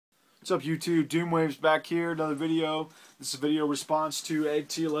What's up, YouTube? Doomwave's back here, another video. This is a video response to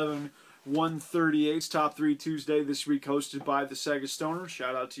edt1138's Top 3 Tuesday this week, hosted by the Sega Stoner.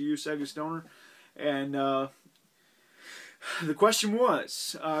 Shout out to you, Sega Stoner. And the question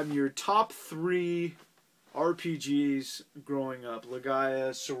was, your top 3 RPGs growing up.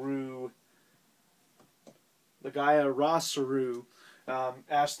 LegaiaRaSeru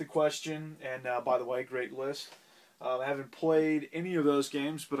asked the question, and by the way, great list. I haven't played any of those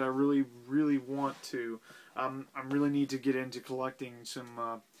games, but I really want to. I really need to get into collecting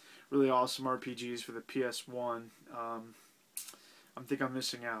some really awesome RPGs for the PS1. I think I'm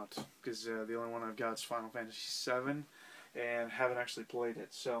missing out because the only one I've got is Final Fantasy VII, and haven't actually played it.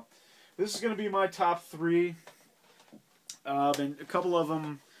 So this is going to be my top 3, and a couple of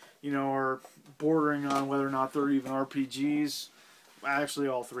them, you know, are bordering on whether or not they're even RPGs. Actually,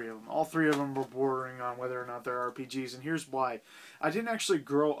 all 3 of them. All 3 of them were bordering on whether or not they're RPGs, and here's why. I didn't actually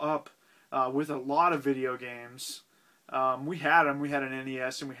grow up with a lot of video games. We had them. We had an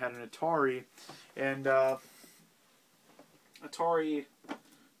NES and we had an Atari, and Atari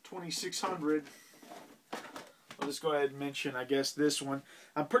 2600. I'll just go ahead and mention, I guess, this one.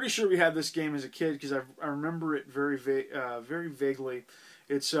 I'm pretty sure we had this game as a kid because I remember it very vaguely.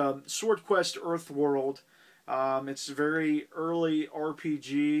 It's Sword Quest Earthworld. It's a very early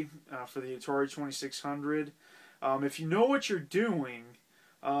RPG for the Atari 2600. If you know what you're doing,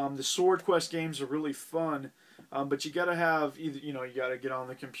 the Sword Quest games are really fun, but you gotta have either, you gotta get on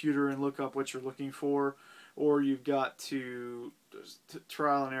the computer and look up what you're looking for, or you've got to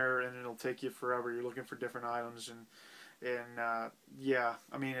trial and error, and it'll take you forever. You're looking for different items, and yeah,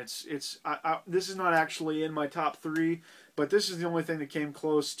 I mean, this is not actually in my top 3, but this is the only thing that came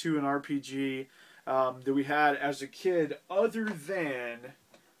close to an RPG that we had as a kid, other than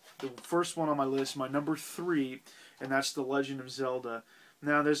the first one on my list, my number 3, and that's The Legend of Zelda.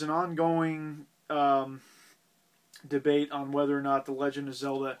 Now, there's an ongoing debate on whether or not The Legend of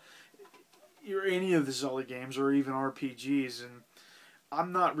Zelda, or any of the Zelda games, or even RPGs, and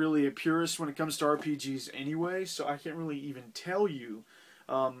I'm not really a purist when it comes to RPGs anyway, so I can't really even tell you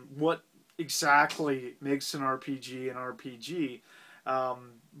what exactly makes an RPG an RPG.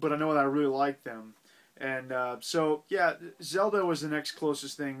 But I know that I really like them. And so, yeah, Zelda was the next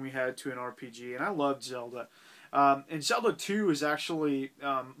closest thing we had to an RPG, and I loved Zelda. And Zelda 2 is actually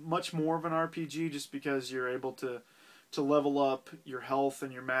much more of an RPG, just because you're able to level up your health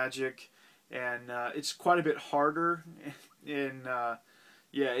and your magic, and it's quite a bit harder. And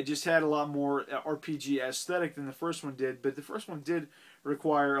yeah, it just had a lot more RPG aesthetic than the first one did, but the first one did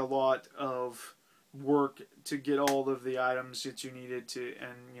require a lot of work to get all of the items that you needed to, and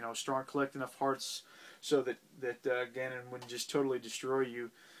collect enough hearts so that Ganon wouldn't just totally destroy you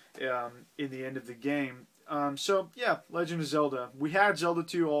in the end of the game. So yeah, Legend of Zelda. We had Zelda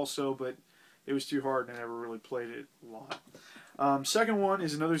 2 also, but it was too hard and I never really played it a lot. Second one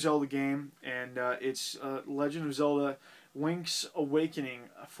is another Zelda game, and it's Legend of Zelda Link's Awakening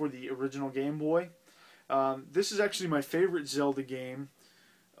for the original Game Boy. This is actually my favorite Zelda game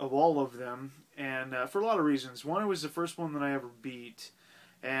of all of them, and for a lot of reasons. One, it was the first one that I ever beat,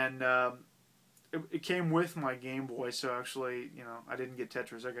 and it came with my Game Boy, so actually, I didn't get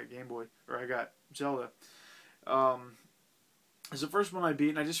Tetris, I got Game Boy, or I got Zelda. It's the first one I beat,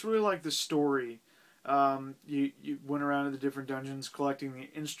 and I just really liked the story. You went around to the different dungeons collecting the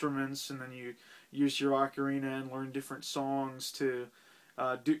instruments, and then you used your ocarina and learned different songs to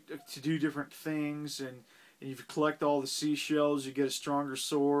do different things, and if you collect all the seashells, you get a stronger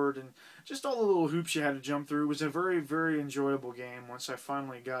sword, and just all the little hoops you had to jump through. It was a very enjoyable game once I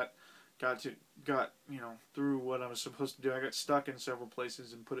finally got through what I was supposed to do. I got stuck in several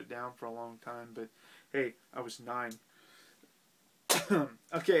places and put it down for a long time, but hey, I was 9.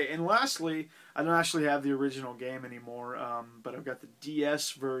 Okay, and lastly, I don't actually have the original game anymore, but I've got the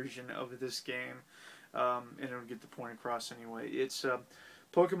DS version of this game, and it'll get the point across anyway. It's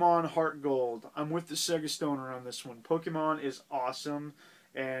Pokemon Heart Gold. I'm with the Sega Stoner on this one. Pokemon is awesome,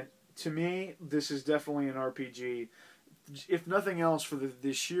 and to me, this is definitely an RPG. If nothing else, for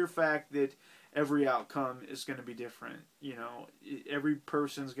the sheer fact that every outcome is going to be different. Every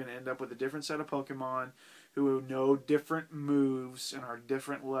person's going to end up with a different set of Pokemon who know different moves and are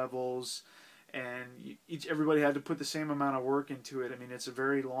different levels, and everybody had to put the same amount of work into it. I mean, it's a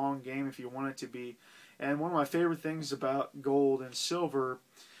very long game if you want it to be. And one of my favorite things about Gold and Silver,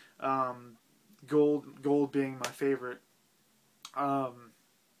 Gold being my favorite,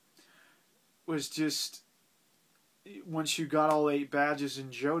 was just once you got all 8 badges in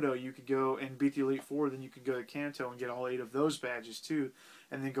Johto, you could go and beat the Elite Four. Then you could go to Kanto and get all 8 of those badges too,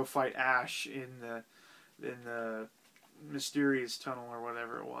 and then go fight Ash in the mysterious tunnel or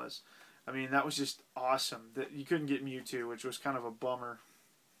whatever it was. I mean, that was just awesome. That you couldn't get Mewtwo, which was kind of a bummer.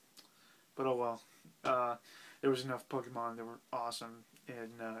 But oh well. There was enough Pokemon that were awesome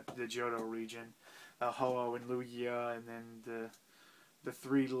in the Johto region. Ho-Oh and Lugia, and then the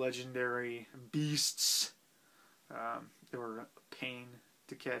 3 legendary beasts. They were a pain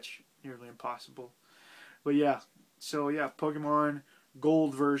to catch, nearly impossible. But yeah, so yeah, Pokemon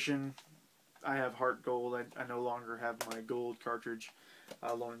Gold version. I have Heart Gold. I no longer have my Gold cartridge.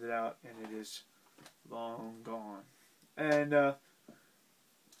 I loaned it out, and it is long gone. And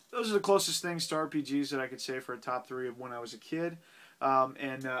those are the closest things to RPGs that I could say for a top 3 of when I was a kid.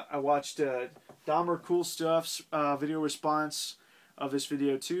 I watched Dahmer Cool Stuff's video response of this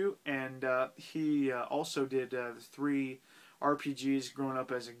video too, and he also did the 3 RPGs growing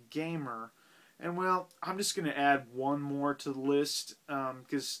up as a gamer. And well, I'm just going to add one more to the list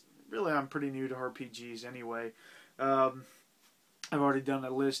because really I'm pretty new to RPGs anyway. I've already done a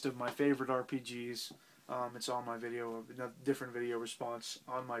list of my favorite RPGs. It's on my video, a different video response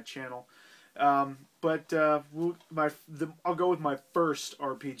on my channel. I'll go with my first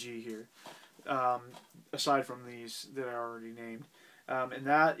RPG here, aside from these that I already named, and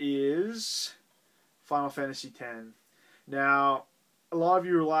that is Final Fantasy X. Now, a lot of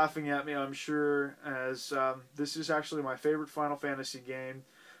you are laughing at me, I'm sure, as this is actually my favorite Final Fantasy game.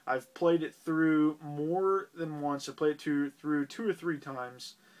 I've played it through more than once. I played it through 2 or 3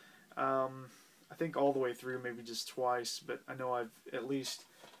 times. I think all the way through, maybe just twice, but I know I've at least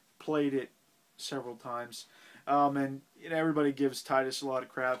played it several times. And everybody gives Titus a lot of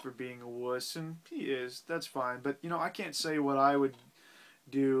crap for being a wuss, and he is. That's fine. But, I can't say what I would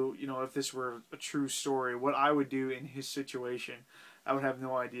do, if this were a true story, what I would do in his situation. I would have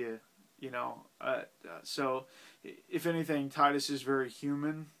no idea, So, if anything, Titus is very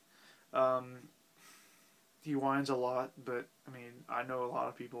human. He whines a lot, but, I know a lot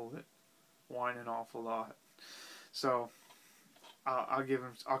of people that whine an awful lot. So, I'll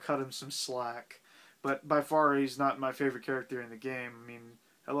cut him some slack. But by far, he's not my favorite character in the game.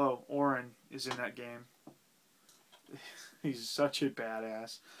 Hello, Auron is in that game. He's such a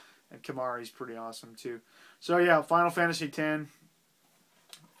badass. And Kimahri's pretty awesome, too. So, yeah, Final Fantasy X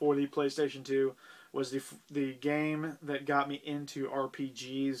for the PlayStation 2 was the game that got me into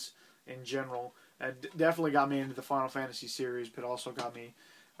RPGs in general. It definitely got me into the Final Fantasy series, but also got me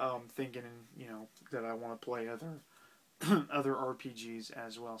thinking, that I want to play other RPGs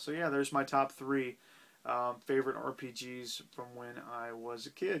as well. So yeah, there's my top 3 favorite RPGs from when I was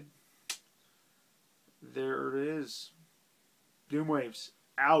a kid. There it is. Doomwaves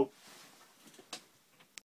out.